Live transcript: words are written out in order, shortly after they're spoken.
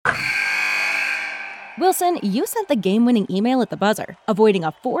Wilson, you sent the game-winning email at the buzzer, avoiding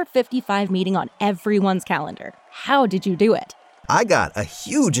a 4:55 meeting on everyone's calendar. How did you do it? I got a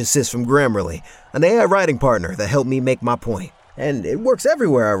huge assist from Grammarly, an AI writing partner that helped me make my point. And it works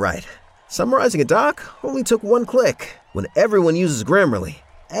everywhere I write. Summarizing a doc only took one click. When everyone uses Grammarly,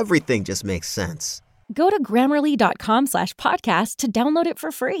 everything just makes sense. Go to Grammarly.com/podcast to download it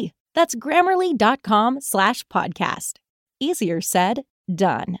for free. That's Grammarly.com/podcast. Easier said,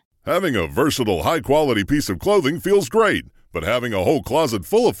 done. Having a versatile, high-quality piece of clothing feels great, but having a whole closet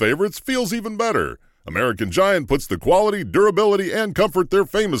full of favorites feels even better. American Giant puts the quality, durability, and comfort they're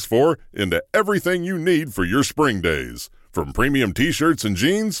famous for into everything you need for your spring days. From premium t-shirts and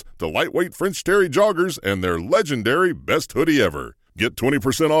jeans to lightweight French terry joggers and their legendary best hoodie ever. Get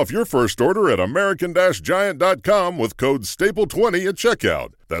 20% off your first order at American-Giant.com with code STAPLE20 at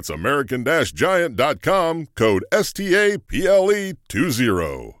checkout. That's American-Giant.com, code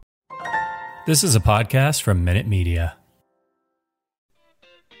STAPLE20. This is a podcast from Minute Media.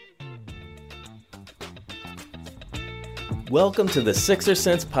 Welcome to the Sixer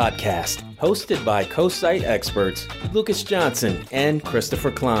Sense podcast, hosted by co-site experts Lucas Johnson and Christopher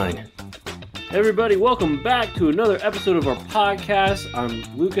Klein. Hey everybody, welcome back to another episode of our podcast. I'm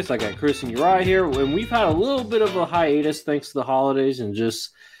Lucas, I got Chris and Uriah here, and we've had a little bit of a hiatus thanks to the holidays and just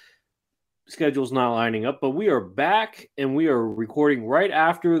schedules not lining up, but we are back and we are recording right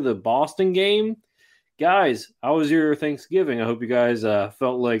after the Boston game. Guys, how was your Thanksgiving? I hope you guys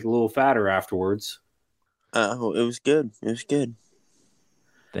felt like a little fatter afterwards. It was good. It was good.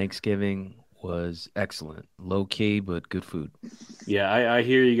 Thanksgiving was excellent. Low key, but good food. Yeah, I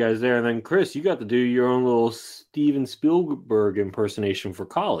hear you guys there. And then, Chris, you got to do your own little Steven Spielberg impersonation for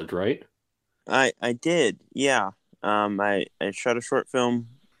college, right? I did, yeah. I shot a short film.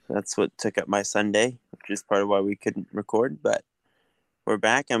 That's what took up my Sunday, which is part of why we couldn't record. But we're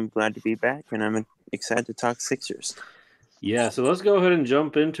back. I'm glad to be back, and I'm excited to talk Sixers. Yeah, so let's go ahead and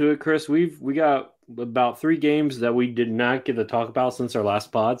jump into it, Chris. We got about 3 games that we did not get to talk about since our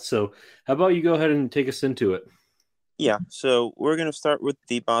last pod. So how about you go ahead and take us into it? Yeah, so we're going to start with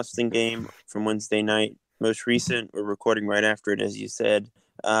the Boston game from Wednesday night. Most recent, we're recording right after it, as you said.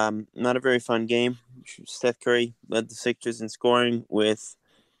 Not a very fun game. Steph Curry led the Sixers in scoring with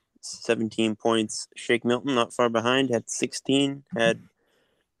 17 points. Shake Milton, not far behind, had 16, had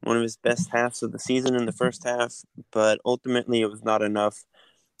one of his best halves of the season in the first half, but ultimately it was not enough.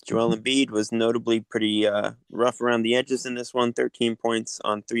 Joel Embiid was notably pretty rough around the edges in this one, 13 points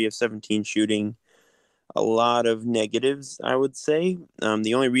on 3 of 17 shooting. A lot of negatives, I would say.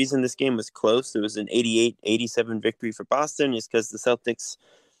 The only reason this game was close, it was an 88-87 victory for Boston, is because the Celtics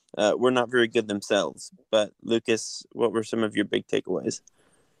were not very good themselves. But, Lucas, what were some of your big takeaways?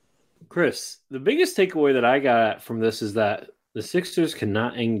 Chris, the biggest takeaway that I got from this is that the Sixers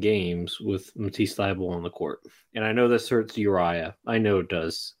cannot end games with Matisse Thybulle on the court. And I know this hurts Uriah. I know it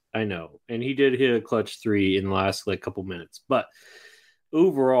does. I know. And he did hit a clutch 3 in the last couple minutes. But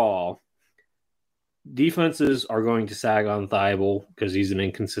overall, defenses are going to sag on Thybulle because he's an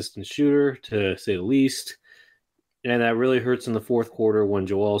inconsistent shooter, to say the least. And that really hurts in the fourth quarter when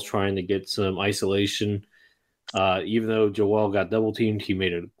Joel's trying to get some isolation. Even though Joel got double-teamed, he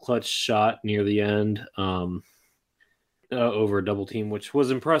made a clutch shot near the end. Over a double team, which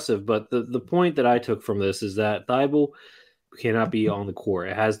was impressive. But the point that I took from this is that Thybulle cannot be on the court.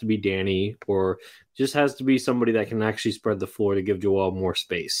 It has to be Danny, or just has to be somebody that can actually spread the floor to give Joel more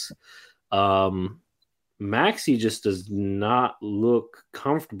space. Maxey just does not look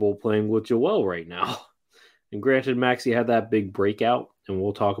comfortable playing with Joel right now. And granted, Maxey had that big breakout, and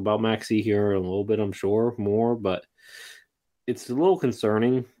we'll talk about Maxey here in a little bit, I'm sure, more. But it's a little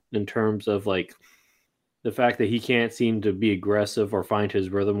concerning in terms of the fact that he can't seem to be aggressive or find his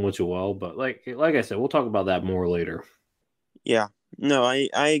rhythm with Joel. But like I said, we'll talk about that more later. Yeah, no, I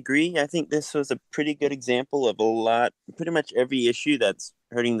agree. I think this was a pretty good example of pretty much every issue that's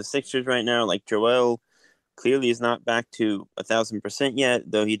hurting the Sixers right now. Like Joel clearly is not back to 1,000% yet,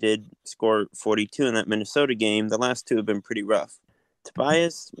 though he did score 42 in that Minnesota game. The last 2 have been pretty rough.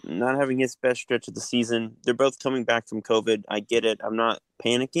 Tobias, not having his best stretch of the season. They're both coming back from COVID. I get it. I'm not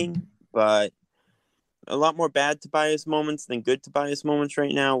panicking, but a lot more bad Tobias moments than good Tobias moments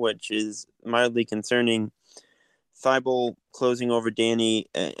right now, which is mildly concerning. Thybulle closing over Danny.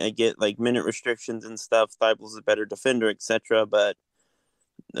 I get minute restrictions and stuff. Thybulle's a better defender, etc. But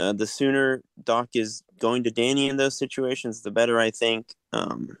the sooner Doc is going to Danny in those situations, the better, I think.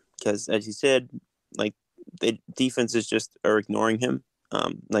 Because as you said, the defenses just are ignoring him.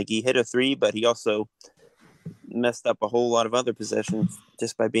 He hit a 3, but he also messed up a whole lot of other possessions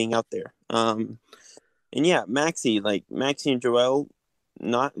just by being out there. And yeah, Maxey and Joel,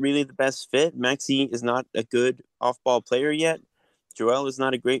 not really the best fit. Maxey is not a good off-ball player yet. Joel is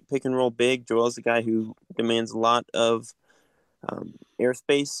not a great pick-and-roll big. Joel's a guy who demands a lot of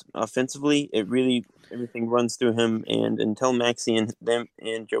airspace offensively. Everything runs through him, and until Maxey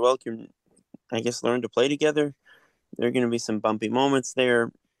and Joel can, I guess, learn to play together, there are going to be some bumpy moments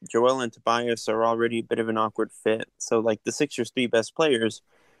there. Joel and Tobias are already a bit of an awkward fit. So, like, the Sixers' three best players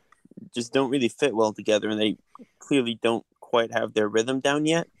just don't really fit well together, and they clearly don't quite have their rhythm down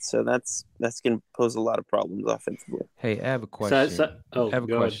yet. So that's going to pose a lot of problems offensively. Hey, I have a question. I have a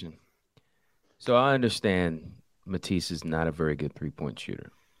question. So I understand Matisse is not a very good three-point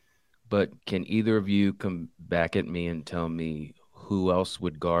shooter, but can either of you come back at me and tell me who else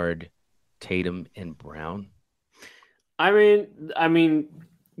would guard Tatum and Brown? I mean,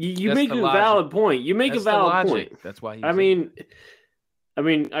 you make a valid point. You make a valid point. That's why. I mean,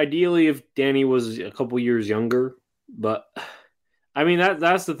 ideally, if Danny was a couple years younger, but I mean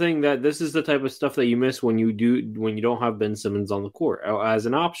that's the thing, that this is the type of stuff that you miss when you don't have Ben Simmons on the court as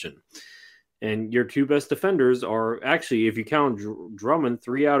an option. And your two best defenders are actually, if you count Drummond,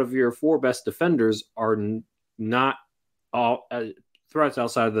 3 out of your 4 best defenders are not all threats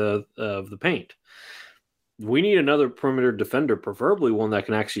outside of the paint. We need another perimeter defender, preferably one that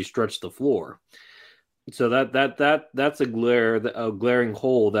can actually stretch the floor. So that's a glaring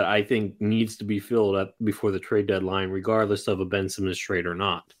hole that I think needs to be filled before the trade deadline, regardless of a Ben Simmons trade or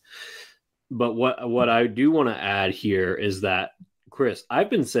not. But what I do want to add here is that, Chris, I've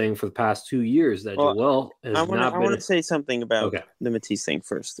been saying for the past 2 years that Joel has not been. I want to say something about the Matisse thing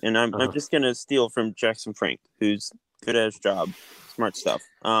first, and I'm just going to steal from Jackson Frank, who's good at his job, smart stuff.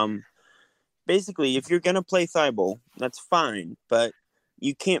 Basically, if you're going to play Thibault, that's fine, but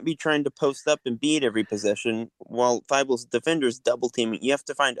you can't be trying to post up and beat every possession while Thibault's defenders double teaming. You have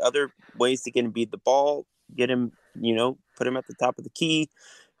to find other ways to get him beat the ball, get him, put him at the top of the key.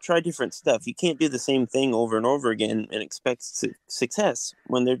 Try different stuff. You can't do the same thing over and over again and expect success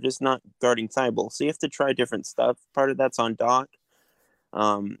when they're just not guarding Thibault. So you have to try different stuff. Part of that's on Doc.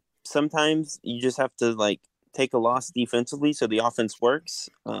 Sometimes you just have to take a loss defensively so the offense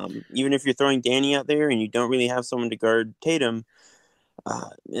works. Even if you're throwing Danny out there and you don't really have someone to guard Tatum,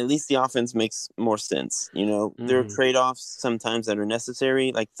 at least the offense makes more sense. There are trade-offs sometimes that are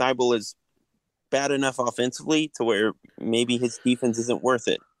necessary. Like Thibault is bad enough offensively to where maybe his defense isn't worth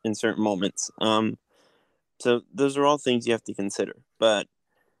it in certain moments. So those are all things you have to consider. But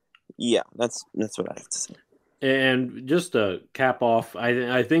yeah, that's what I have to say. And just to cap off,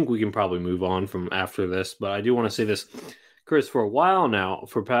 I think we can probably move on from after this, but I do want to say this, Chris, for a while now,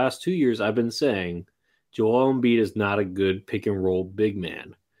 for past 2 years, I've been saying Joel Embiid is not a good pick and roll big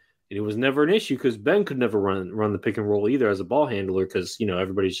man. And it was never an issue because Ben could never run the pick and roll either as a ball handler because,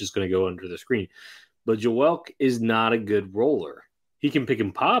 everybody's just going to go under the screen. But Joel is not a good roller. He can pick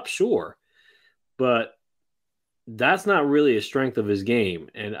and pop, sure, but that's not really a strength of his game.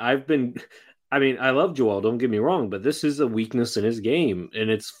 And I love Joel, don't get me wrong, but this is a weakness in his game. And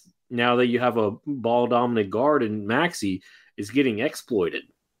it's now that you have a ball-dominant guard in Maxey, it's getting exploited.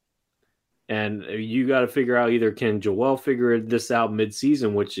 And you got to figure out, either can Joel figure this out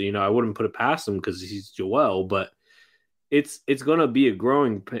mid-season, which, I wouldn't put it past him because he's Joel, but it's going to be a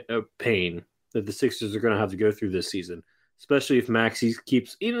growing pain that the Sixers are going to have to go through this season, especially if Maxey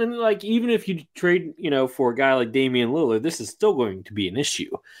keeps, even if you trade, for a guy like Damian Lillard, this is still going to be an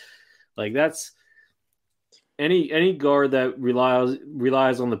issue. That's any guard that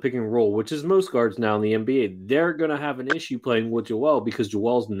relies on the pick and roll, which is most guards now in the NBA, they're going to have an issue playing with Joel because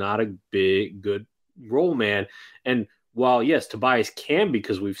Joel's not a good roll man. And while, yes, Tobias can,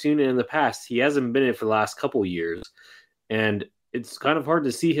 because we've seen it in the past, he hasn't been it for the last couple of years. And it's kind of hard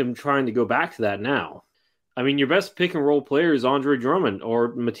to see him trying to go back to that now. I mean, your best pick and roll player is Andre Drummond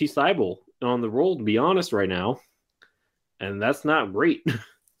or Matisse Thybulle on the roll, to be honest, right now. And that's not great.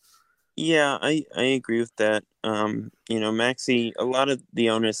 Yeah, I agree with that. Maxey, a lot of the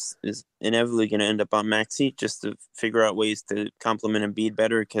onus is inevitably going to end up on Maxey just to figure out ways to complement Embiid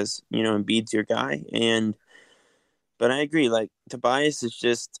better because, Embiid's your guy. But I agree, Tobias is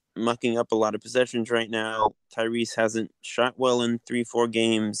just mucking up a lot of possessions right now. Tyrese hasn't shot well in 3-4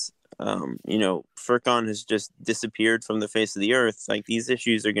 games. Furkan has just disappeared from the face of the earth. These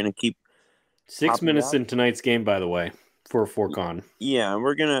issues are going to keep 6 minutes in tonight's game, by the way, for Furkan. Yeah,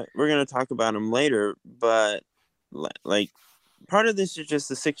 we're gonna talk about him later, but part of this is just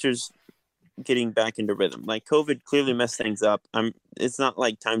the Sixers getting back into rhythm. COVID clearly messed things up. It's not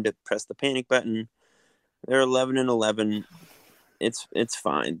time to press the panic button. They're 11-11. It's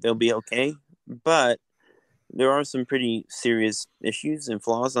fine. They'll be okay. But there are some pretty serious issues and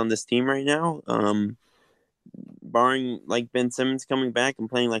flaws on this team right now. barring like Ben Simmons coming back and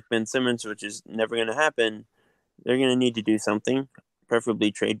playing like Ben Simmons, which is never going to happen, they're going to need to do something,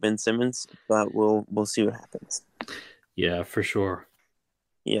 preferably trade Ben Simmons, but we'll see what happens. Yeah, for sure.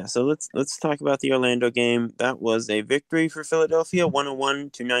 Yeah, so let's talk about the Orlando game. That was a victory for Philadelphia,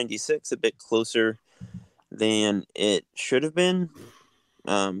 101-96, a bit closer than it should have been.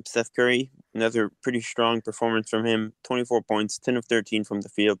 Seth Curry, another pretty strong performance from him, 24 points, 10 of 13 from the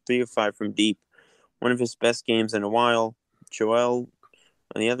field, 3 of 5 from deep. One of his best games in a while. Joel,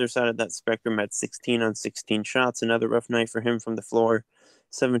 on the other side of that spectrum, had 16 on 16 shots. Another rough night for him from the floor.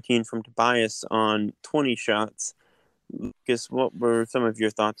 17 from Tobias on 20 shots. Lucas, what were some of your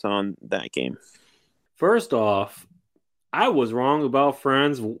thoughts on that game? First off, I was wrong about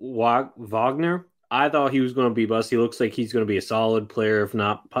Franz Wagner. I thought he was going to be bust. He looks like he's going to be a solid player, if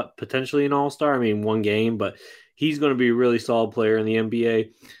not potentially an all-star. I mean, one game, but he's going to be a really solid player in the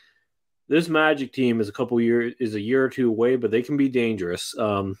NBA. This Magic team is a year or two away, but they can be dangerous.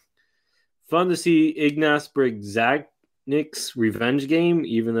 Fun to see Ignas Brigzaknic's revenge game,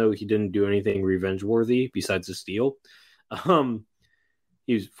 even though he didn't do anything revenge-worthy besides a steal.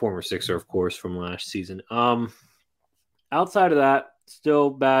 He was former Sixer, of course, from last season. Outside of that, still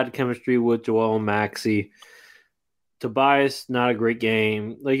bad chemistry with Joel and Maxey. Tobias, not a great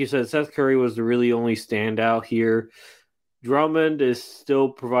game. Like you said, Seth Curry was the really only standout here. Drummond is still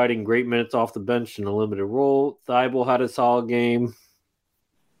providing great minutes off the bench in a limited role. Thibault had a solid game.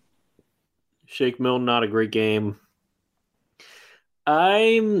 Shake Milton, not a great game.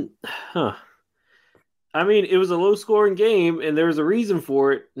 I mean, it was a low-scoring game, and there was a reason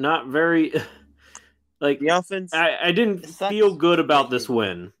for it. Not very... Like the offense, I didn't feel good about this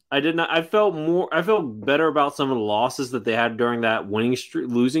win. I did not. I felt better about some of the losses that they had during that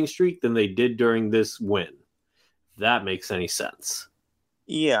losing streak than they did during this win. If that makes any sense.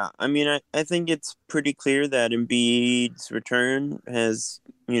 Yeah, I mean, I think it's pretty clear that Embiid's return has,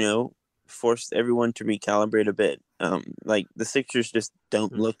 forced everyone to recalibrate a bit. Like the Sixers just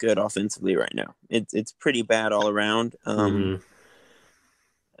don't look good offensively right now. It's pretty bad all around. I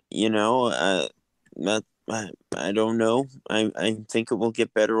don't know. I think it will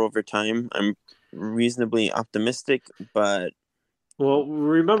get better over time. I'm reasonably optimistic, but... Well,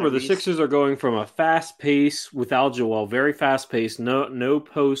 remember, the Sixers are going from a fast pace without Joel, very fast pace, no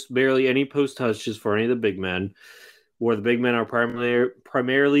post, barely any post touches for any of the big men, where the big men are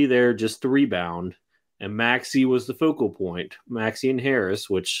primarily there just to rebound, and Maxey was the focal point. Maxey and Harris,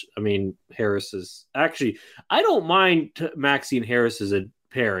 which, I mean, Harris is... Actually, I don't mind Maxey and Harris as a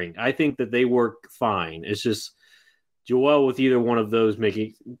pairing. I think that they work fine. It's just Joel with either one of those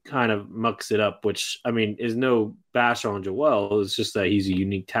kind of mucks it up, which, I mean, is no bash on Joel. It's just that he's a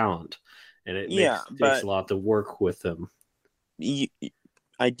unique talent, and it takes a lot to work with him.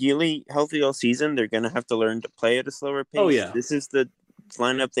 Ideally, healthy all season, they're going to have to learn to play at a slower pace. Oh, yeah. This is the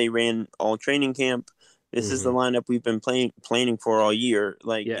lineup they ran all training camp. This is the lineup we've been planning for all year.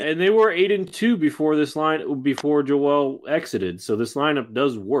 And they were 8-2 before Joel exited. So this lineup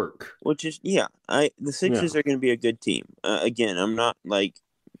does work. Which is the Sixers are going to be a good team. Again, I'm not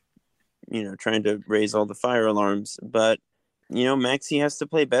trying to raise all the fire alarms, but Maxey has to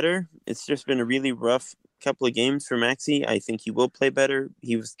play better. It's just been a really rough couple of games for Maxey. I think he will play better.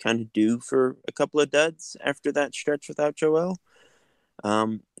 He was kind of due for a couple of duds after that stretch without Joel.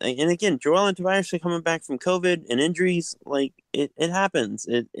 And again, Joel and Tobias are coming back from COVID and injuries. Like it happens.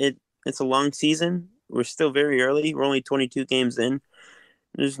 It's a long season. We're still very early. We're only 22 games in.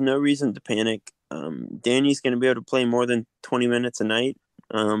 There's no reason to panic. Danny's going to be able to play more than 20 minutes a night.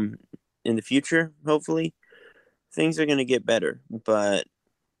 In the future, hopefully, things are going to get better. But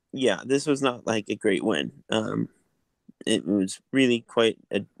yeah, this was not like a great win. It was really quite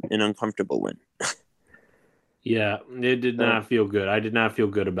an uncomfortable win. Yeah, it did not feel good. I did not feel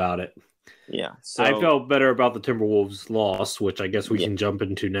good about it. Yeah. So I felt better about the Timberwolves' loss, which I guess we can jump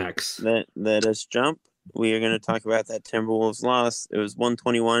into next. Let us jump. We are going to talk about that Timberwolves loss. It was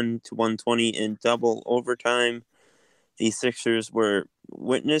 121-120 in double overtime. The Sixers were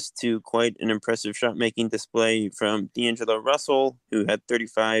witness to quite an impressive shot-making display from D'Angelo Russell, who had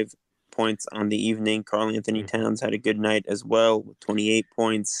 35 points on the evening. Karl Anthony Towns had a good night as well with 28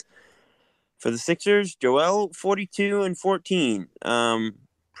 points. For the Sixers, Joel, 42 and 14.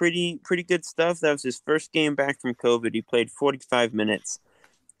 Pretty good stuff. That was his first game back from COVID. He played 45 minutes.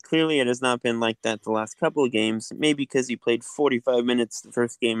 Clearly, it has not been like that the last couple of games. Maybe because he played 45 minutes the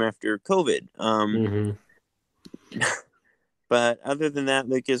first game after COVID. But other than that,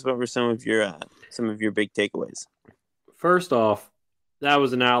 Lucas, what were some of your big takeaways? First off, that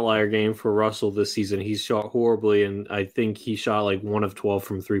was an outlier game for Russell this season. He shot horribly, and I think he shot like 1 of 12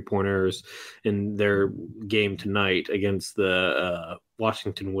 from 3-pointers in their game tonight against the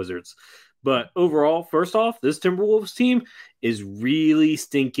Washington Wizards. But overall, first off, this Timberwolves team is really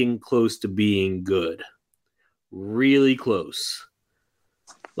stinking close to being good. Really close.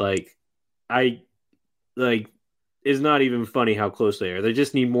 It's not even funny how close they are. They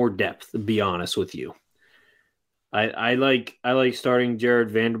just need more depth, to be honest with you. I like starting Jared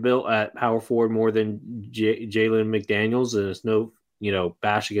Vanderbilt at power forward more than Jalen McDaniels, and it's no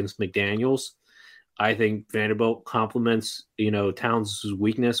bash against McDaniels. I think Vanderbilt complements Towns'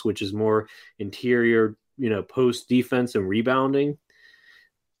 weakness, which is more interior post defense and rebounding.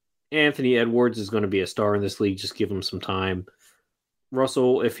 Anthony Edwards is going to be a star in this league. Just give him some time.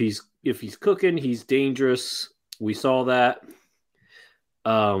 Russell, if he's cooking, he's dangerous. We saw that.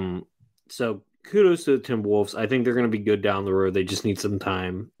 So kudos to the Timberwolves. I think they're going to be good down the road. They just need some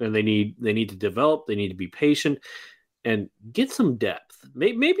time, and they need to develop. They need to be patient and get some depth.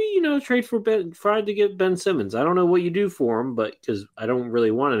 Maybe trade for Ben. Try to get Ben Simmons. I don't know what you do for him, but because I don't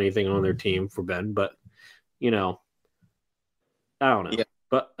really want anything on their team for Ben, but I don't know. Yeah.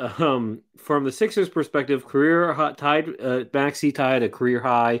 But from the Sixers' perspective, Maxey tied a career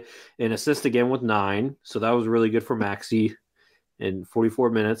high in assists again with 9, so that was really good for Maxey in 44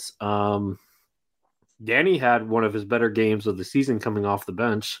 minutes. Danny had one of his better games of the season coming off the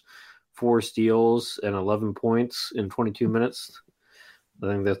bench, 4 steals and 11 points in 22 minutes. I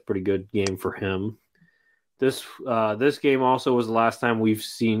think that's a pretty good game for him. This game also was the last time we've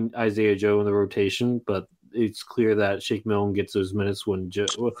seen Isaiah Joe in the rotation, but it's clear that Shake Milton gets those minutes when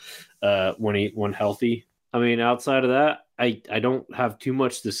healthy. I mean, outside of that, I don't have too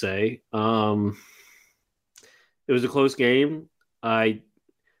much to say. It was a close game. I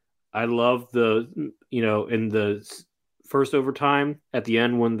love the in the first overtime at the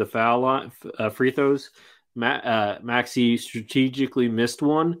end when the foul line free throws, Maxey strategically missed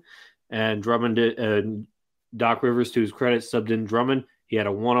one, and Drummond Doc Rivers, to his credit, subbed in Drummond. He had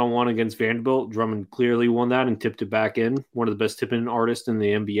a one-on-one against Vanderbilt. Drummond clearly won that and tipped it back in. One of the best tipping artists in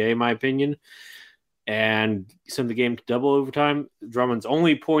the NBA, in my opinion. And sent the game to double overtime. Drummond's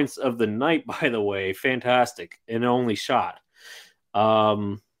only points of the night, by the way, fantastic, and only shot.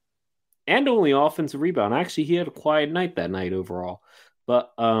 And only offensive rebound. Actually, he had a quiet night that night overall.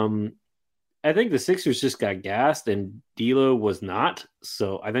 But I think the Sixers just got gassed, and D'Lo was not.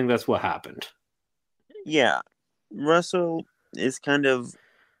 So I think that's what happened. Yeah. Russell is kind of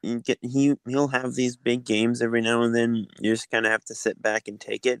he'll have these big games every now and then. You just kind of have to sit back and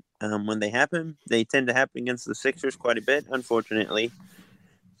take it when they happen. They tend to happen against the Sixers quite a bit, unfortunately.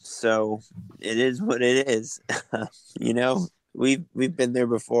 So it is what it is. We've been there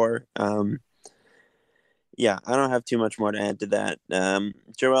before. Yeah, I don't have too much more to add to that.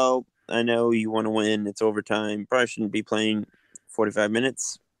 Joel, I know you want to win. It's overtime. Probably shouldn't be playing 45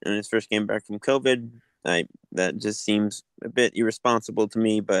 minutes in his first game back from COVID. That just seems a bit irresponsible to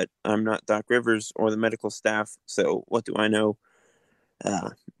me, but I'm not Doc Rivers or the medical staff, so what do I know?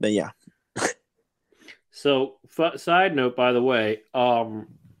 But yeah. So, side note, by the way,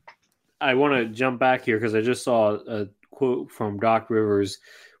 I want to jump back here because I just saw a quote from Doc Rivers.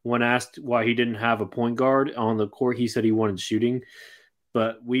 When asked why he didn't have a point guard on the court, he said he wanted shooting.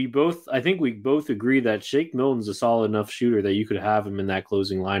 But I think we both agree that Shake Milton's a solid enough shooter that you could have him in that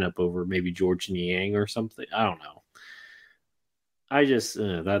closing lineup over maybe George Niang or something. I don't know. I just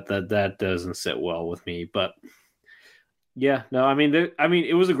that doesn't sit well with me. But yeah, no, I mean,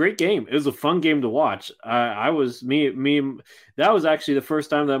 it was a great game. It was a fun game to watch. That was actually the first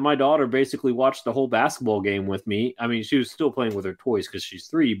time that my daughter basically watched the whole basketball game with me. I mean, she was still playing with her toys because she's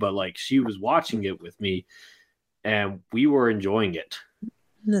 3, but like she was watching it with me, and we were enjoying it.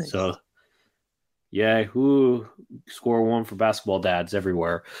 Nice. So, yeah, score 1 for basketball dads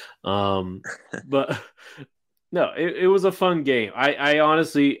everywhere. But no, it was a fun game. I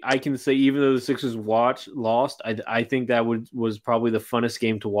honestly, I can say even though the Sixers lost, I think that was probably the funnest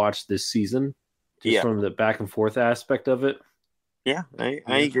game to watch this season, just from the back and forth aspect of it. Yeah, I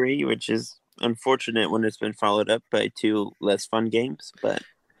agree, which is unfortunate when it's been followed up by 2 less fun games, but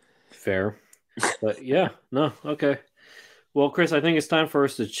fair. But yeah, no, okay. Well, Chris, I think it's time for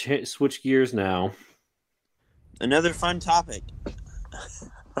us to switch gears now. Another fun topic.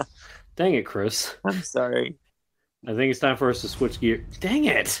 Dang it, Chris. I'm sorry. I think it's time for us to switch gears. Dang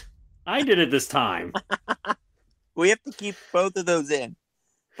it. I did it this time. We have to keep both of those in,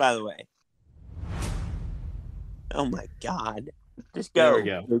 by the way. Oh, my God. Just go. There we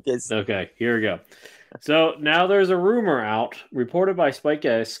go. Lucas. Okay, here we go. So now there's a rumor out, reported by Spike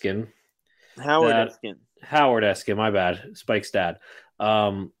Eskin. Howard Eskin, my bad. Spike's dad.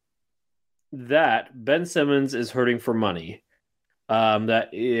 that Ben Simmons is hurting for money.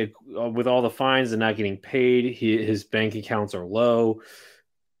 With all the fines and not getting paid, his bank accounts are low.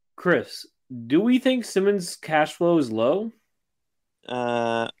 Chris, do we think Simmons' cash flow is low?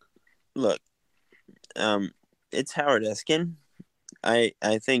 Look, it's Howard Eskin. I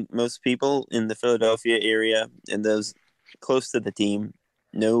think most people in the Philadelphia area and those close to the team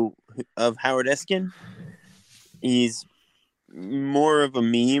know of Howard Eskin. He's more of a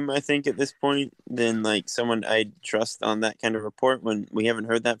meme, I think, at this point than like someone I'd trust on that kind of report when we haven't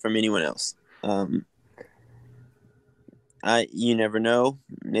heard that from anyone else. You never know.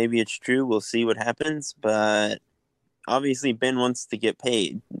 Maybe it's true. We'll see what happens. But obviously, Ben wants to get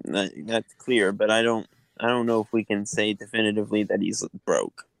paid. That's clear. But I don't know if we can say definitively that he's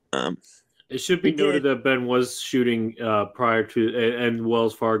broke. It should be noted that Ben was shooting prior to and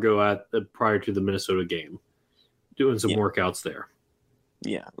Wells Fargo prior to the Minnesota game, doing some workouts there.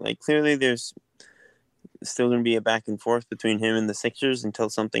 Yeah, like clearly there's still going to be a back and forth between him and the Sixers until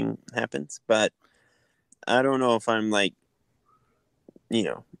something happens. But I don't know if I'm like,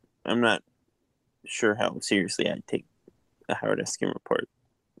 I'm not sure how seriously I'd take a Howard Eskin report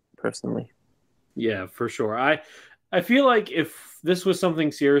personally. Yeah, for sure. I feel like if this was something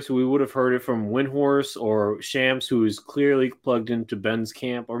serious, we would have heard it from Windhorse or Shams, who is clearly plugged into Ben's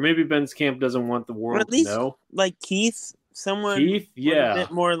camp, or maybe Ben's camp doesn't want the world to know. Like Keith, a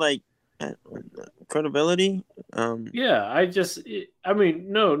bit more like credibility. Yeah,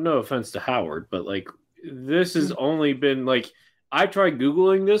 no offense to Howard, but like this has only been like I tried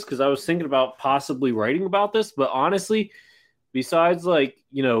Googling this because I was thinking about possibly writing about this, but honestly, besides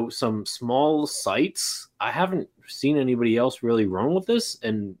some small sites, I haven't seen anybody else really run with this,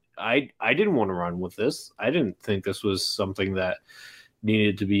 and I didn't want to run with this. I didn't think this was something that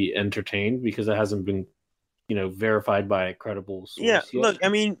needed to be entertained because it hasn't been, verified by a credible source. Yeah, yet. Look, I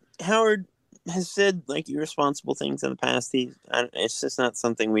mean, Howard has said like irresponsible things in the past. It's just not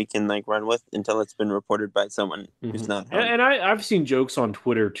something we can like run with until it's been reported by someone who's not. And I've seen jokes on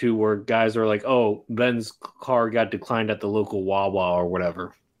Twitter too, where guys are like, "Oh, Ben's car got declined at the local Wawa or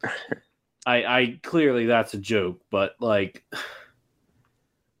whatever." I clearly that's a joke, but like,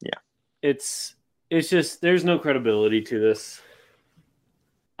 yeah, it's just there's no credibility to this.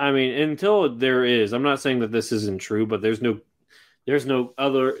 I mean, until there is, I'm not saying that this isn't true, but there's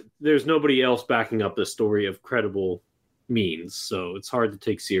nobody else backing up the story of credible means, so it's hard to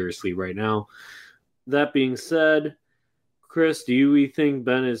take seriously right now. That being said, Chris, do you think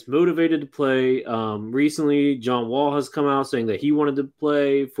Ben is motivated to play? Recently, John Wall has come out saying that he wanted to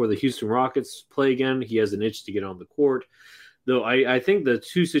play for the Houston Rockets, play again. He has an itch to get on the court, though I think the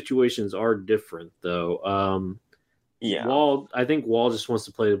two situations are different, though. Yeah, I think Wall just wants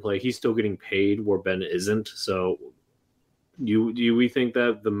to play. He's still getting paid where Ben isn't, so do we think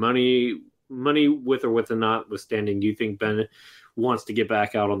that the money with or with the notwithstanding, do you think Ben wants to get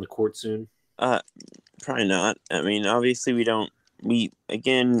back out on the court soon? Probably not. I mean, obviously just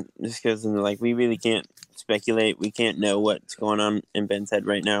because we really can't speculate. We can't know what's going on in Ben's head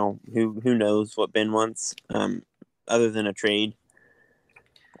right now. Who knows what Ben wants, other than a trade.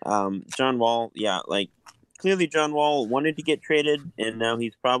 John Wall, clearly John Wall wanted to get traded, and now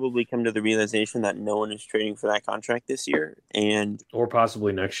he's probably come to the realization that no one is trading for that contract this year, or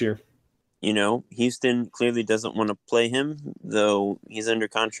possibly next year. Houston clearly doesn't want to play him, though he's under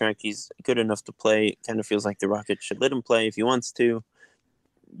contract. He's good enough to play. It kind of feels like the Rockets should let him play if he wants to.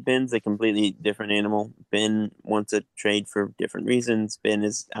 Ben's a completely different animal. Ben wants a trade for different reasons. Ben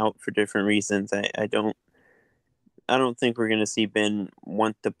is out for different reasons. I don't think we're going to see Ben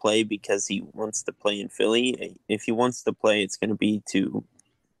want to play because he wants to play in Philly. If he wants to play, it's going to be to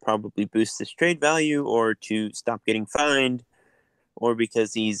probably boost his trade value or to stop getting fined, or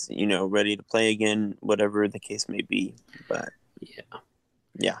because he's, ready to play again, whatever the case may be. But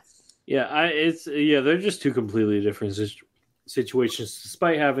yeah. They're just two completely different situations,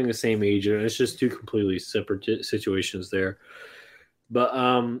 despite having the same age. It's just two completely separate situations there. But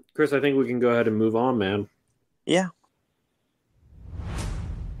Chris, I think we can go ahead and move on, man. Yeah.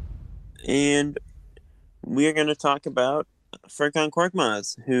 And we're going to talk about Furkan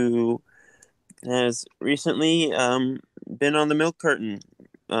Korkmaz, who has recently been on the milk curtain.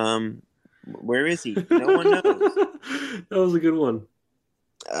 Where is he? No one knows. That was a good one.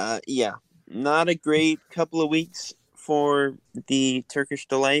 Not a great couple of weeks for the Turkish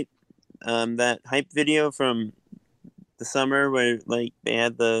Delight. That hype video from the summer where they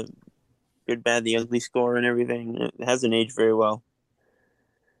had the good, bad, the ugly score and everything. It hasn't aged very well.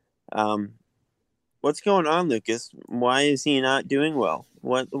 What's going on, Lucas? Why is he not doing well?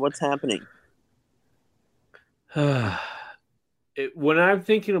 What's happening? when I'm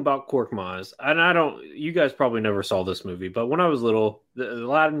thinking about Korkmaz, and you guys probably never saw this movie, but when I was little, the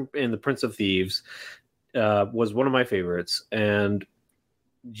Aladdin and the Prince of Thieves was one of my favorites. And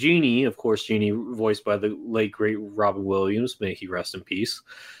Genie, of course, Genie, voiced by the late great Robin Williams, may he rest in peace.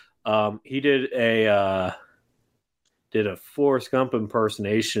 He did a Forrest Gump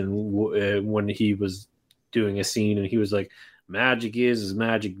impersonation when he was doing a scene, and he was like, "Magic is as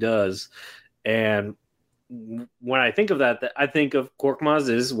magic does," and when I think of that, I think of Korkmaz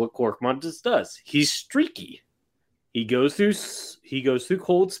is what Korkmaz just does. He's streaky. He goes through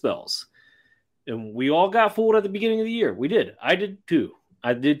cold spells, and we all got fooled at the beginning of the year. We did. I did too.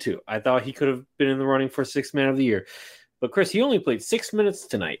 I thought he could have been in the running for Sixth Man of the Year, but Chris, he only played 6 minutes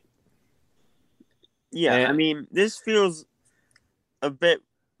tonight. Yeah, I mean, this feels a bit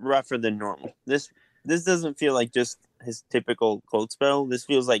rougher than normal. This doesn't feel like just his typical cold spell. This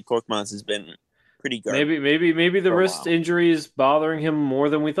feels like Korkmaz has been pretty garbage. Maybe the wrist injury is bothering him more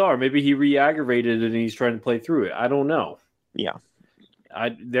than we thought. Or maybe he re-aggravated it and he's trying to play through it. I don't know. Yeah.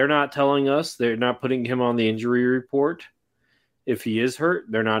 They're not telling us. They're not putting him on the injury report. If he is hurt,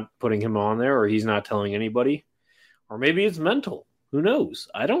 they're not putting him on there, or he's not telling anybody. Or maybe it's mental. Who knows?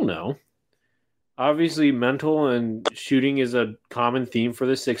 I don't know. Obviously, mental and shooting is a common theme for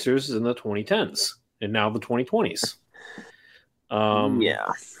the Sixers in the 2010s and now the 2020s. Yeah.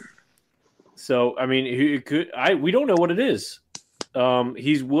 So, I mean, we don't know what it is.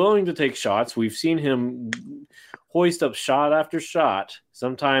 He's willing to take shots. We've seen him hoist up shot after shot,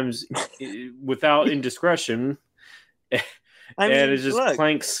 sometimes without indiscretion. It just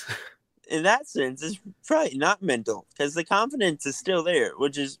clanks. In that sense, it's probably not mental because the confidence is still there,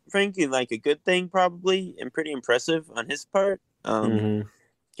 which is frankly like a good thing, probably, and pretty impressive on his part.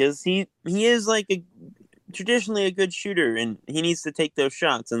 Because he is like traditionally a good shooter, and he needs to take those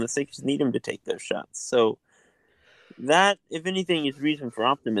shots, and the Sixers need him to take those shots. So that, if anything, is reason for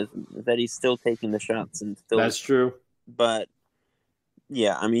optimism that he's still taking the shots and still. That's true. But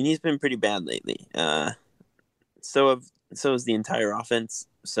yeah, I mean, he's been pretty bad lately. So is the entire offense.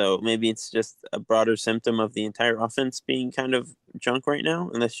 So maybe it's just a broader symptom of the entire offense being kind of junk right now,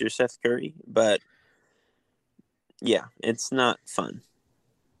 unless you're Seth Curry. But yeah, it's not fun.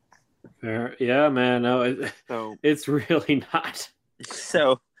 Fair. Yeah, man. No, it's really not.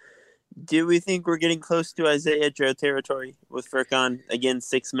 So, do we think we're getting close to Isaiah Joe territory with Furkan? Again,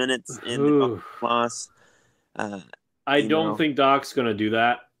 6 minutes in the loss. I don't think Doc's going to do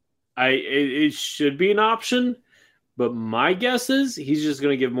that. It should be an option. But my guess is he's just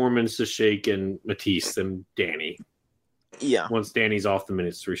going to give more minutes to Shake and Matisse than Danny. Yeah. Once Danny's off the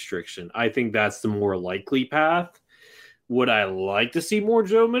minutes restriction. I think that's the more likely path. Would I like to see more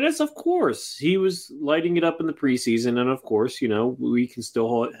Joe minutes? Of course. He was lighting it up in the preseason. And of course, we can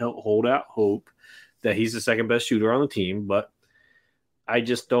still hold out hope that he's the second best shooter on the team. But I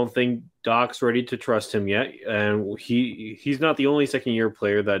just don't think Doc's ready to trust him yet. And he's not the only second-year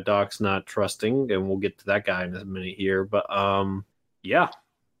player that Doc's not trusting, and we'll get to that guy in a minute here. But, yeah.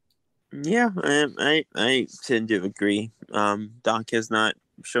 Yeah, I tend to agree. Doc has not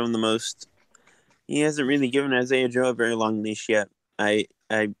shown the most. He hasn't really given Isaiah Joe a very long leash yet. I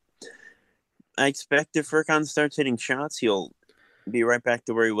expect if Furkan starts hitting shots, he'll be right back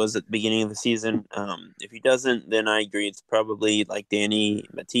to where he was at the beginning of the season. If he doesn't, then I agree. It's probably like Danny,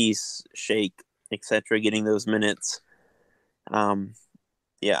 Matisse, Shake, etc. getting those minutes.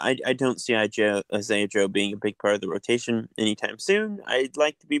 Yeah, I don't see Isaiah Joe being a big part of the rotation anytime soon. I'd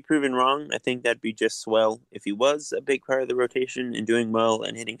like to be proven wrong. I think that'd be just swell if he was a big part of the rotation and doing well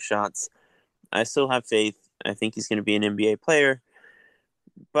and hitting shots. I still have faith. I think he's going to be an NBA player.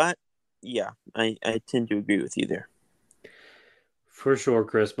 But, yeah, I tend to agree with you there. For sure,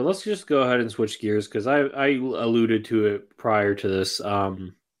 Chris. But let's just go ahead and switch gears because I alluded to it prior to this.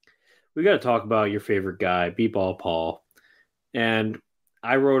 We got to talk about your favorite guy, B-Ball Paul. And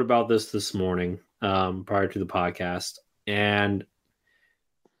I wrote about this morning prior to the podcast. And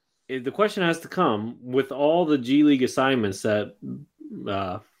the question has to come with all the G League assignments that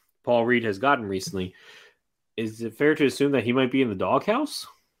Paul Reed has gotten recently. Is it fair to assume that he might be in the doghouse?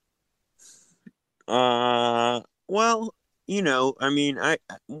 Well, I mean,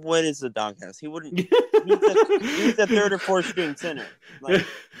 what is the doghouse? He wouldn't. He's a third or fourth string center. Like,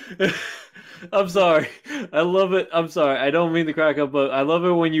 I'm sorry. I love it. I'm sorry. I don't mean to crack up, but I love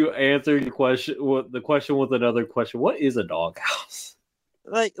it when you answer the question with another question. What is a doghouse?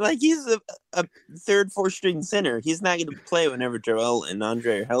 Like he's a third, fourth string center. He's not going to play whenever Joel and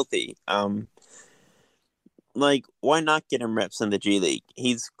Andre are healthy. Why not get him reps in the G League?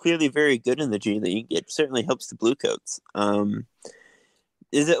 He's clearly very good in the G League. It certainly helps the Bluecoats.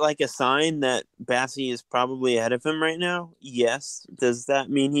 Is it like a sign that Bassey is probably ahead of him right now? Yes. Does that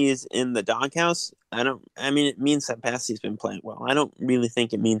mean he is in the doghouse? It means that Bassey's been playing well. I don't really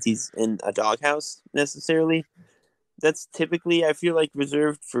think it means he's in a doghouse necessarily. That's typically, I feel like,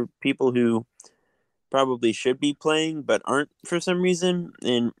 reserved for people who probably should be playing but aren't for some reason.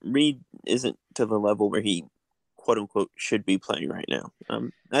 And Reed isn't to the level where he, quote unquote, should be playing right now.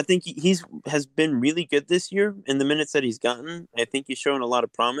 I think he has been really good this year in the minutes that he's gotten. I think he's shown a lot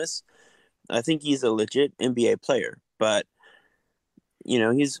of promise. I think he's a legit NBA player, but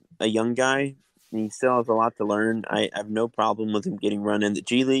he's a young guy. And he still has a lot to learn. I have no problem with him getting run in the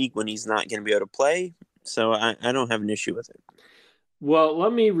G League when he's not going to be able to play. So I don't have an issue with it. Well,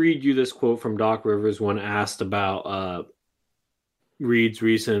 let me read you this quote from Doc Rivers when asked about Reed's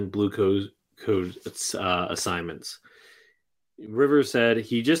recent Blue Code assignments. Rivers said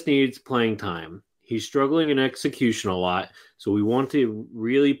he just needs playing time. He's struggling in execution a lot, so we want to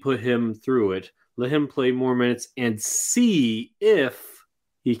really put him through it, let him play more minutes, and see if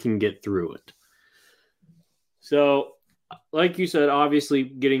he can get through it. So, like you said, obviously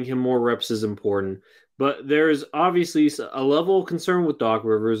getting him more reps is important, but there's obviously a level of concern with Doc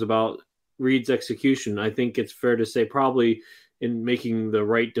Rivers about Reed's execution. I think it's fair to say probably in making the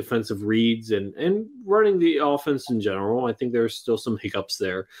right defensive reads and running the offense in general. I think there's still some hiccups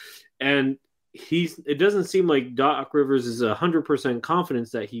there. And it doesn't seem like Doc Rivers is 100%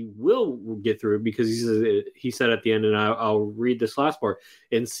 confidence that he will get through it, because he said at the end, and I'll read this last part,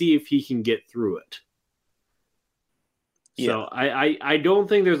 and see if he can get through it. Yeah. So I don't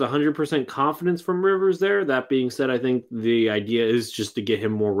think there's 100% confidence from Rivers there. That being said, I think the idea is just to get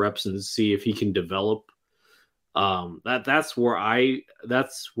him more reps and see if he can develop. That's where I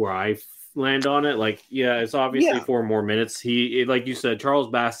land on it. Like, yeah, it's obviously 4 more minutes. Like you said, Charles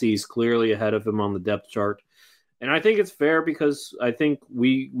Bassey is clearly ahead of him on the depth chart, and I think it's fair because I think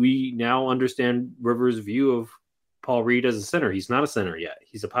we now understand Rivers' view of Paul Reed as a center. He's not a center yet.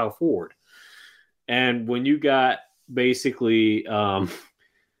 He's a power forward, and when you got basically,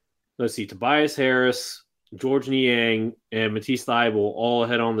 let's see, Tobias Harris, George Niang, and Matisse Thybulle all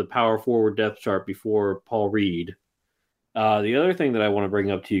ahead on the power forward depth chart before Paul Reed. The other thing that I want to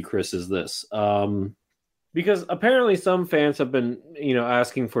bring up to you, Chris, is this. Because apparently some fans have been,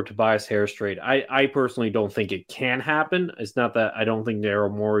 asking for Tobias Harris trade. I personally don't think it can happen. It's not that I don't think Daryl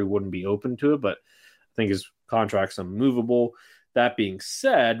Morey wouldn't be open to it, but I think his contract's unmovable. That being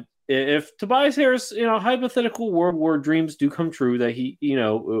said, if Tobias Harris, hypothetical world where dreams do come true, that he,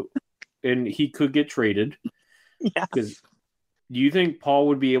 and he could get traded. Yeah. Because do you think Paul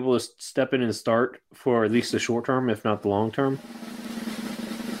would be able to step in and start for at least the short term, if not the long term?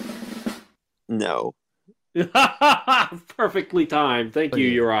 No. Perfectly timed. Thank you,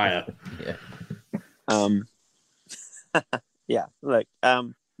 Uriah. Yeah. Yeah. Look.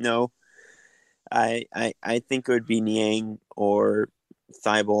 No. I think it would be Niang or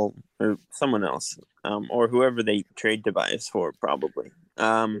Thybulle or someone else, or whoever they trade Tobias for, probably.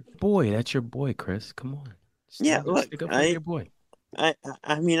 Boy, that's your boy, Chris. Come on. Stick up for your boy. I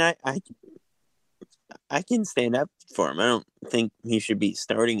can stand up for him. I don't think he should be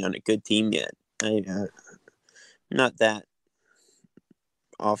starting on a good team yet. I'm not that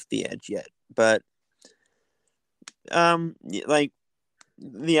off the edge yet, but like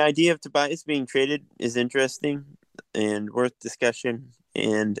the idea of Tobias being traded is interesting and worth discussion.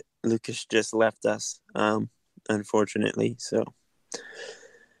 And Lucas just left us, unfortunately. So.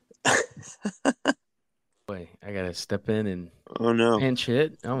 Boy, I gotta step in and pinch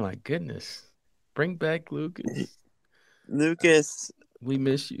hit. Oh my goodness! Bring back Lucas. Lucas, we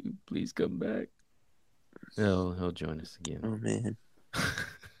miss you. Please come back. He'll join us again. Oh man.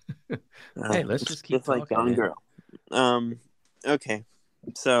 Hey, let's just keep talking. Like Gone Girl. Okay,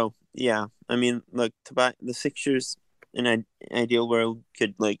 so yeah, look, the Sixers in an ideal world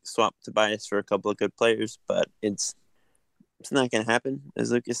could swap Tobias for a couple of good players, but it's not going to happen. As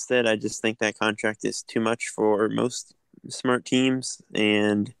Lucas said, I just think that contract is too much for most smart teams,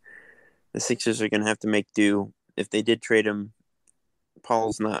 and the Sixers are going to have to make do. If they did trade him,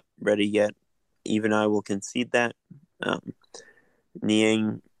 Paul's not ready yet. Even I will concede that.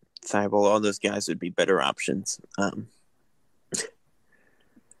 Niang, Thybulle, all those guys would be better options.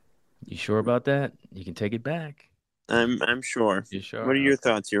 You sure about that? You can take it back. I'm sure. You sure? What are your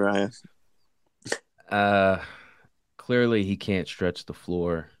thoughts, Uriah? Clearly he can't stretch the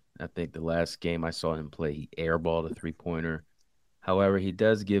floor. I think the last game I saw him play, he airballed a 3-pointer. However, he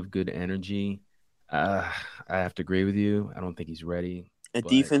does give good energy. I have to agree with you. I don't think he's ready.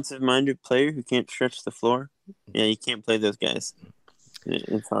 Defensive-minded player who can't stretch the floor? Yeah, you can't play those guys.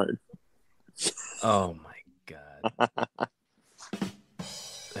 It's hard. Oh, my God.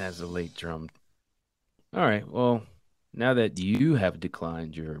 as a late drum. All right. Well, now that you have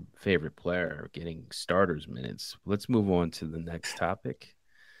declined your favorite player getting starters minutes, let's move on to the next topic.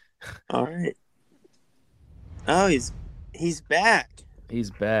 All right. Oh, he's back.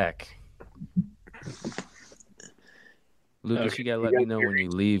 He's back. Lucas, you gotta let me know when you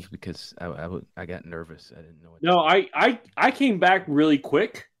leave because I got nervous. I didn't know what. No, I came back really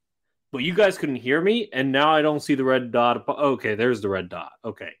quick, but you guys couldn't hear me, and now I don't see the red dot. Okay, there's the red dot.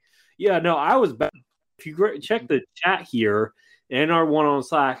 Okay, yeah, no, I was back. If you check the chat here and our one on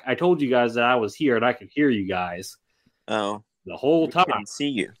Slack, I told you guys that I was here and I could hear you guys. Oh, the whole time. I couldn't see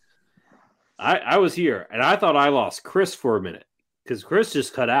you. I was here, and I thought I lost Chris for a minute because Chris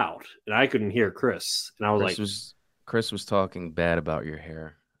just cut out, and I couldn't hear Chris, and I was Chris was talking bad about your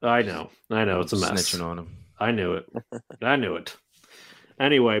hair. I know, it's a mess. Snitching on him. I knew it.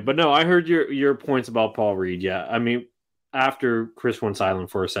 Anyway, but no, I heard your points about Paul Reed. Yeah, I mean, after Chris went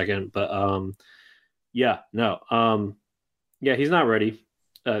silent for a second, but yeah, he's not ready.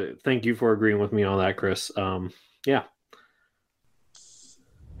 Thank you for agreeing with me on that, Chris. Yeah.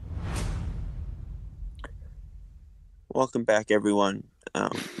 Welcome back, everyone.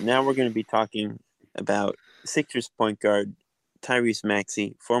 Now we're going to be talking about Sixers point guard Tyrese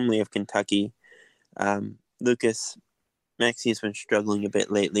Maxey, formerly of Kentucky. Lucas, Maxey has been struggling a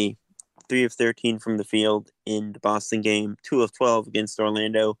bit lately. 3 of 13 from the field in the Boston game, 2 of 12 against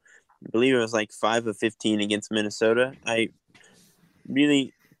Orlando. I believe it was like 5 of 15 against Minnesota. I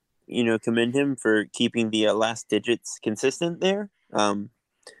really, commend him for keeping the last digits consistent there.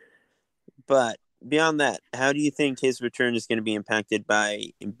 But beyond that, how do you think his return is going to be impacted by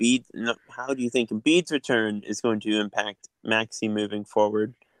Embiid? How do you think Embiid's return is going to impact Maxey moving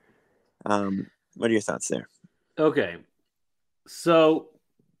forward? What are your thoughts there? Okay, so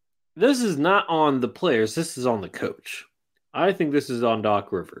this is not on the players. This is on the coach. I think this is on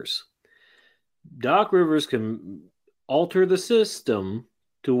Doc Rivers. Doc Rivers can alter the system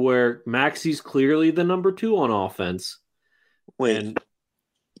to where Maxey's clearly the number 2 on offense. Wait,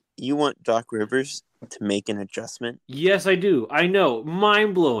 you want Doc Rivers to make an adjustment? Yes, I do. I know,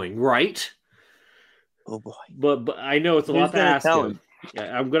 mind blowing, right? Oh boy! But I know it's a lot to ask him.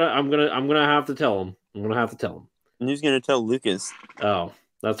 Yeah, I'm gonna have to tell him. And who's gonna tell Lucas? Oh,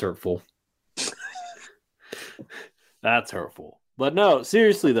 that's hurtful. That's hurtful. But no,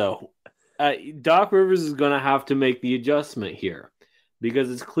 seriously though, Doc Rivers is gonna have to make the adjustment here because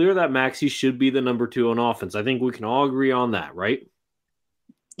it's clear that Maxey should be the number 2 on offense. I think we can all agree on that, right?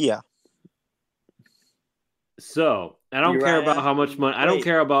 Yeah. So I don't care about how much money. I don't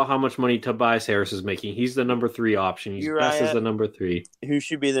care about how much money Tobias Harris is making. He's the number 3 option. He's best as the number 3. Who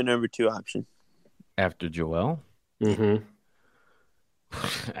should be the number 2 option after Joel? Mm-hmm.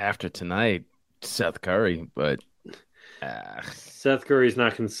 After tonight, Seth Curry, but Seth Curry's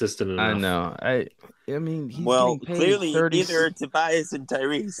not consistent enough. I know. I mean, he's clearly neither Tobias and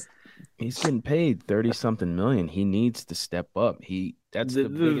Tyrese. He's getting paid $30-something million. He needs to step up. That's the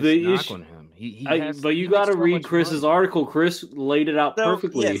biggest knock on him. But you got to read Chris's article. Chris laid it out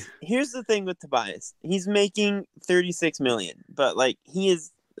perfectly. Yes. Here's the thing with Tobias. He's making $36 million, but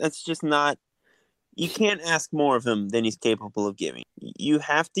that's just not. You can't ask more of him than he's capable of giving. You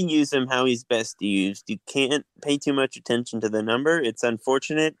have to use him how he's best used. You can't pay too much attention to the number. It's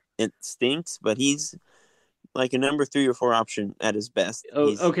unfortunate. It stinks, but he's like a number 3 or 4 option at his best.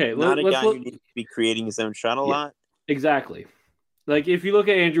 He's okay, not a guy who needs to be creating his own shot a lot. Exactly. Like if you look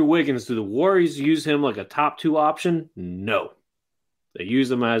at Andrew Wiggins, do the Warriors use him like a top 2 option? No. They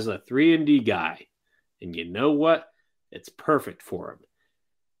use him as a 3-and-D guy. And you know what? It's perfect for him.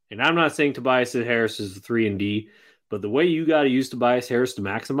 And I'm not saying Tobias Harris is a 3-and-D, but the way you got to use Tobias Harris to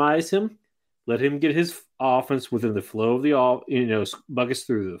maximize him, let him get his offense within the flow of the buckets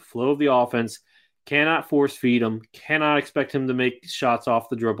through the flow of the offense. Cannot force feed him. Cannot expect him to make shots off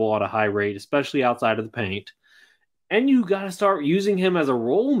the dribble at a high rate, especially outside of the paint. And you got to start using him as a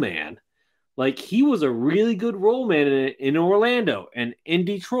roll man. Like he was a really good roll man in Orlando and in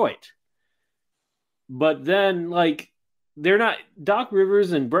Detroit. But then they're not. Doc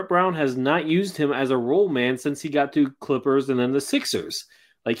Rivers and Brett Brown has not used him as a roll man since he got to Clippers and then the Sixers.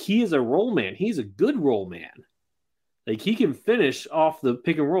 Like he is a roll man. He's a good roll man. Like he can finish off the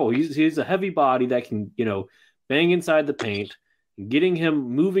pick and roll. He's a heavy body that can, bang inside the paint. Getting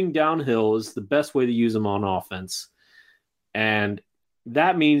him moving downhill is the best way to use him on offense. And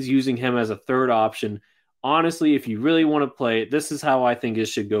that means using him as a 3rd option. Honestly, if you really want to play it, this is how I think it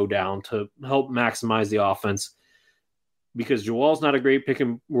should go down to help maximize the offense. Because Joel's not a great pick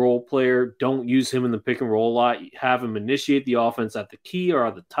and roll player. Don't use him in the pick and roll a lot. Have him initiate the offense at the key or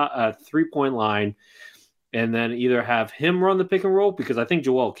at the top 3-point line. and then either have him run the pick and roll, because I think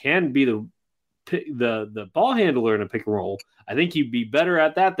Joel can be the ball handler in a pick and roll. I think he'd be better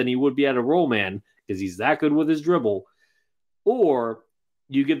at that than he would be at a roll man because he's that good with his dribble. Or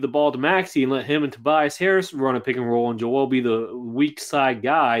you give the ball to Maxey and let him and Tobias Harris run a pick and roll, and Joel be the weak side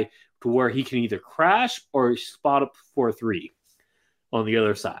guy to where he can either crash or spot up for a three on the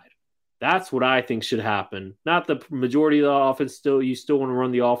other side. That's what I think should happen. Not the majority of the offense. You still want to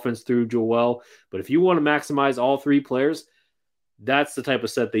run the offense through Joel, but if you want to maximize all three players, that's the type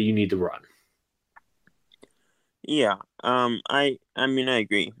of set that you need to run. Yeah. I mean, I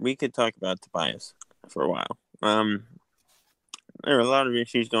agree. We could talk about Tobias for a while. There are a lot of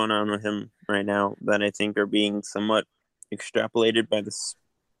issues going on with him right now that I think are being somewhat extrapolated by this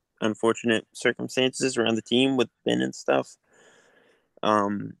unfortunate circumstances around the team with Ben and stuff.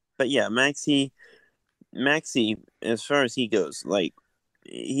 But yeah, Maxey, as far as he goes, like,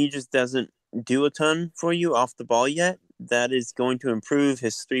 he just doesn't do a ton for you off the ball yet. That is going to improve.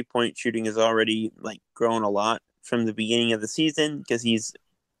 His 3-point shooting has already grown a lot from the beginning of the season because he's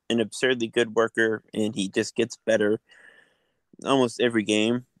an absurdly good worker and he just gets better almost every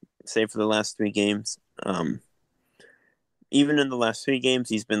game, save for the last 3 games. Even in the last 3 games,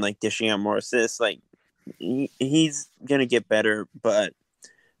 he's been dishing out more assists. He's gonna get better, but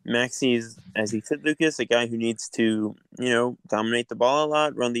Maxey's, as you said, Lucas, a guy who needs to, dominate the ball a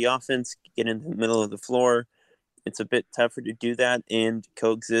lot, run the offense, get in the middle of the floor. It's a bit tougher to do that and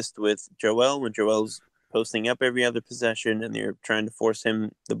coexist with Joel when Joel's posting up every other possession and they're trying to force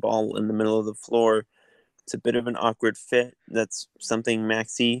him the ball in the middle of the floor. It's a bit of an awkward fit. That's something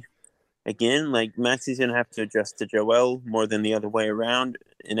Maxey, again, Maxey's going to have to adjust to Joel more than the other way around.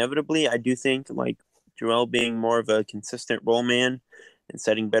 Inevitably, I do think, Joel being more of a consistent role man and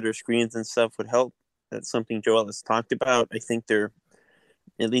setting better screens and stuff would help. That's something Joel has talked about. I think they're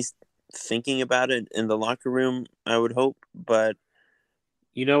at least thinking about it in the locker room, I would hope. But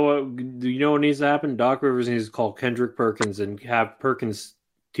you know what? Do you know what needs to happen? Doc Rivers needs to call Kendrick Perkins and have Perkins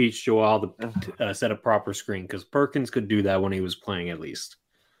teach Joel to set a proper screen, because Perkins could do that when he was playing, at least.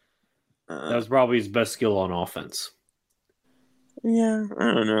 That was probably his best skill on offense. Yeah,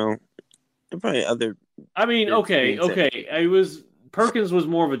 I don't know. Probably other. I mean, okay. Perkins was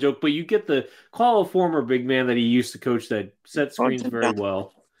more of a joke, but you get the call a former big man that he used to coach that set screens very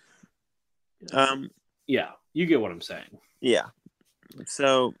well. Yeah, you get what I'm saying. Yeah.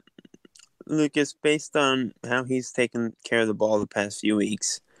 So, Lucas, based on how he's taken care of the ball the past few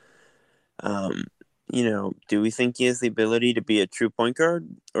weeks, do we think he has the ability to be a true point guard,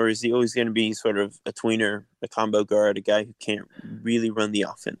 or is he always going to be sort of a tweener, a combo guard, a guy who can't really run the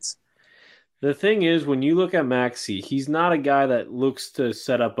offense? The thing is, when you look at Maxey, he's not a guy that looks to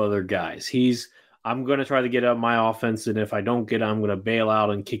set up other guys. I'm going to try to get up my offense, and if I don't get it, I'm going to bail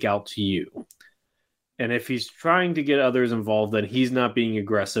out and kick out to you. And if he's trying to get others involved, then he's not being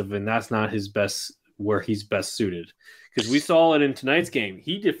aggressive, and that's not where he's best suited. Because we saw it in tonight's game.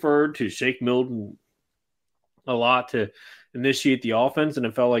 He deferred to Shake Milton a lot to initiate the offense, and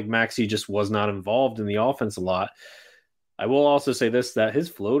it felt like Maxey just was not involved in the offense a lot. I will also say this, that his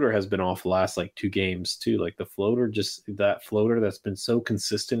floater has been off the last 2 games too. The floater, that floater that's been so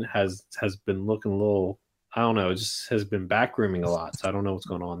consistent has been looking a little, I don't know, it just has been back grooming a lot. So I don't know what's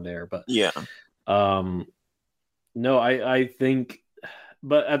going on there, but yeah. No, I think,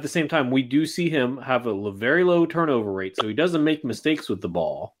 but at the same time, we do see him have a very low turnover rate, so he doesn't make mistakes with the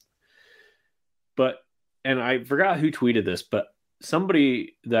ball. And I forgot who tweeted this, but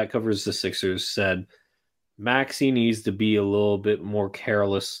somebody that covers the Sixers said Maxey needs to be a little bit more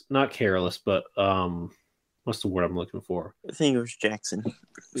careless. Not careless, but what's the word I'm looking for? I think it was Jackson.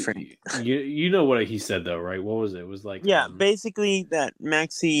 You know what he said though, right? What was it? It was basically that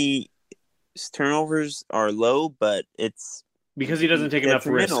Maxey's turnovers are low, but it's because he doesn't take enough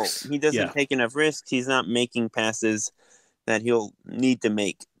risks. He doesn't take enough risks. He's not making passes that he'll need to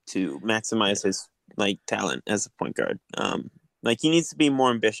make to maximize his talent as a point guard. He needs to be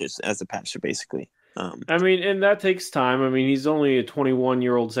more ambitious as a passer, basically. And that takes time. I mean, he's only a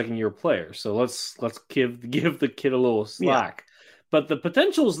 21-year-old second-year player, so let's give the kid a little slack. Yeah. But the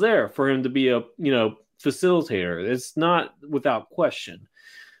potential's there for him to be a facilitator. It's not without question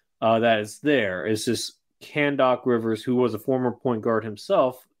that it's there. It's just, can Doc Rivers, who was a former point guard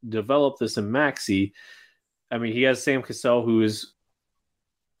himself, develop this in Maxey? I mean, he has Sam Cassell, who is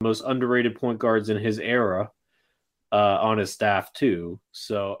the most underrated point guards in his era, on his staff too.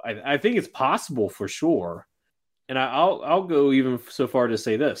 So I think it's possible for sure. And I'll go even so far to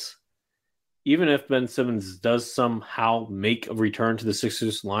say this. Even if Ben Simmons does somehow make a return to the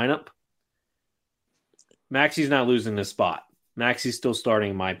Sixers lineup, Maxey's not losing this spot. Maxey's still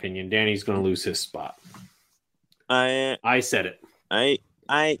starting, in my opinion. Danny's going to lose his spot. I said it. I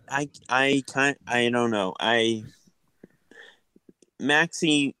don't know.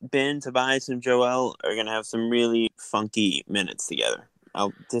 Maxey, Ben, Tobias, and Joel are gonna have some really funky minutes together.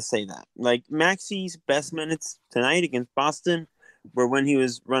 I'll just say that. Like Maxey's best minutes tonight against Boston were when he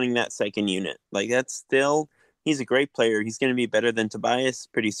was running that second unit. Like that's still, he's a great player. He's gonna be better than Tobias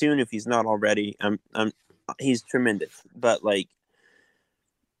pretty soon if he's not already. He's tremendous, but like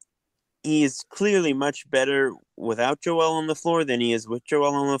he is clearly much better without Joel on the floor than he is with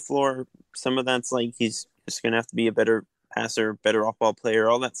Joel on the floor. Some of that's like he's just gonna have to be a better passer, better off-ball player,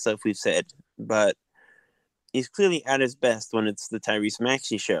 all that stuff we've said. But he's clearly at his best when it's the Tyrese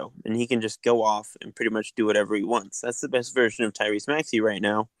Maxey show, and he can just go off and pretty much do whatever he wants. That's the best version of Tyrese Maxey right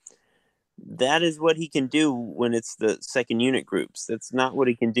now. That is what he can do when it's the second unit groups. That's not what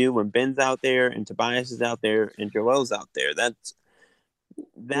he can do when Ben's out there and Tobias is out there and Joel's out there.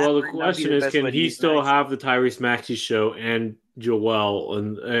 Well, the question is, can he still have the Tyrese Maxey show and Joel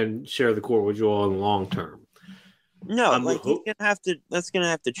and share the court with Joel in the long term? No, he's gonna have to. That's gonna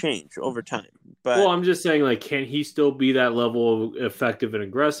have to change over time. But I'm just saying, like, can he still be that level of effective and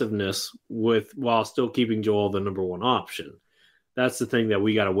aggressiveness while still keeping Joel the number one option? That's the thing that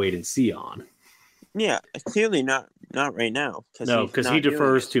we got to wait and see on. Yeah, clearly not right now. Because he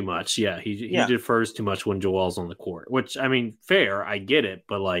defers too much. Yeah, he defers too much when Joel's on the court. Which, I mean, fair, I get it,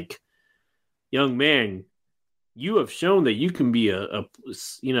 but like, young man, you have shown that you can be a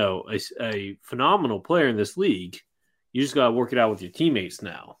phenomenal player in this league. You just got to work it out with your teammates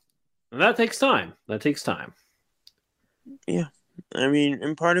now. And that takes time. Yeah. I mean,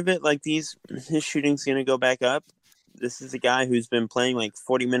 and part of it, like his shooting's going to go back up. This is a guy who's been playing like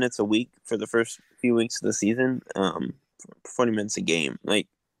 40 minutes a week for the first few weeks of the season. 40 minutes a game. Like,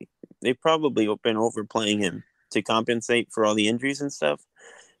 they've probably been overplaying him to compensate for all the injuries and stuff.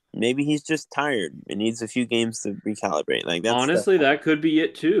 Maybe he's just tired and needs a few games to recalibrate. Like that's honestly, that could be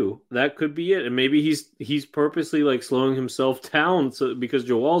it too. That could be it. And maybe he's purposely like slowing himself down because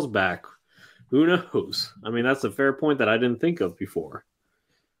Joel's back. Who knows? I mean, that's a fair point that I didn't think of before.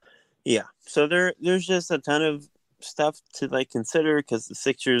 Yeah. So there's just a ton of stuff to like consider because the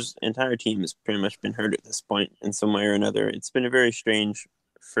Sixers' entire team has pretty much been hurt at this point in some way or another. It's been a very strange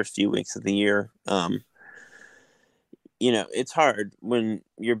first few weeks of the year. It's hard when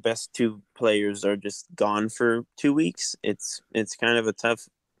your best two players are just gone for 2 weeks. It's kind of a tough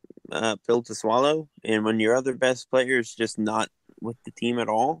pill to swallow. And when your other best player is just not with the team at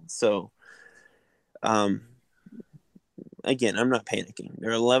all. So, again, I'm not panicking.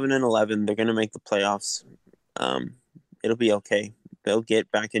 They're 11-11. They're going to make the playoffs. It'll be okay. They'll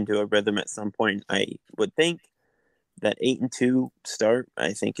get back into a rhythm at some point, I would think. That 8-2 start,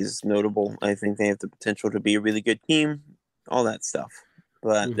 I think, is notable. I think they have the potential to be a really good team, all that stuff.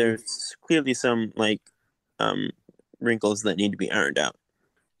 But there's clearly some wrinkles that need to be ironed out.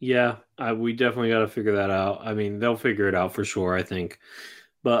 Yeah, we definitely got to figure that out. I mean, they'll figure it out for sure, I think.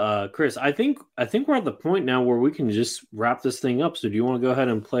 But Chris, I think we're at the point now where we can just wrap this thing up. So do you want to go ahead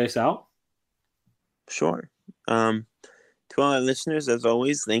and play us out? Sure. To all our listeners, as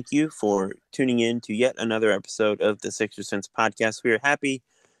always, thank you for tuning in to yet another episode of the Sixer Sense podcast. We are happy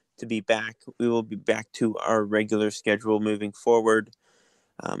to be back. We will be back to our regular schedule moving forward.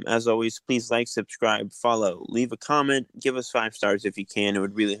 As always, please like, subscribe, follow, leave a comment, give us 5 stars if you can. It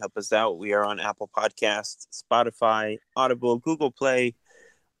would really help us out. We are on Apple Podcasts, Spotify, Audible, Google Play,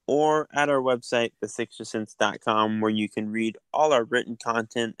 or at our website, thesixersense.com, where you can read all our written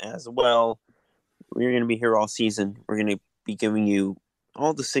content as well. We're going to be here all season. We're going to be giving you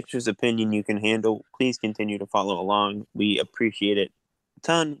all the Sixers opinion you can handle. Please continue to follow along. We appreciate it a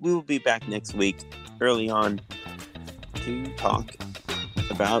ton. We will be back next week early on to talk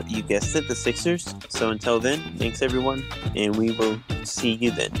about, you guessed it, the Sixers. So until then, thanks everyone, and we will see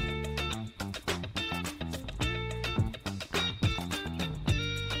you then.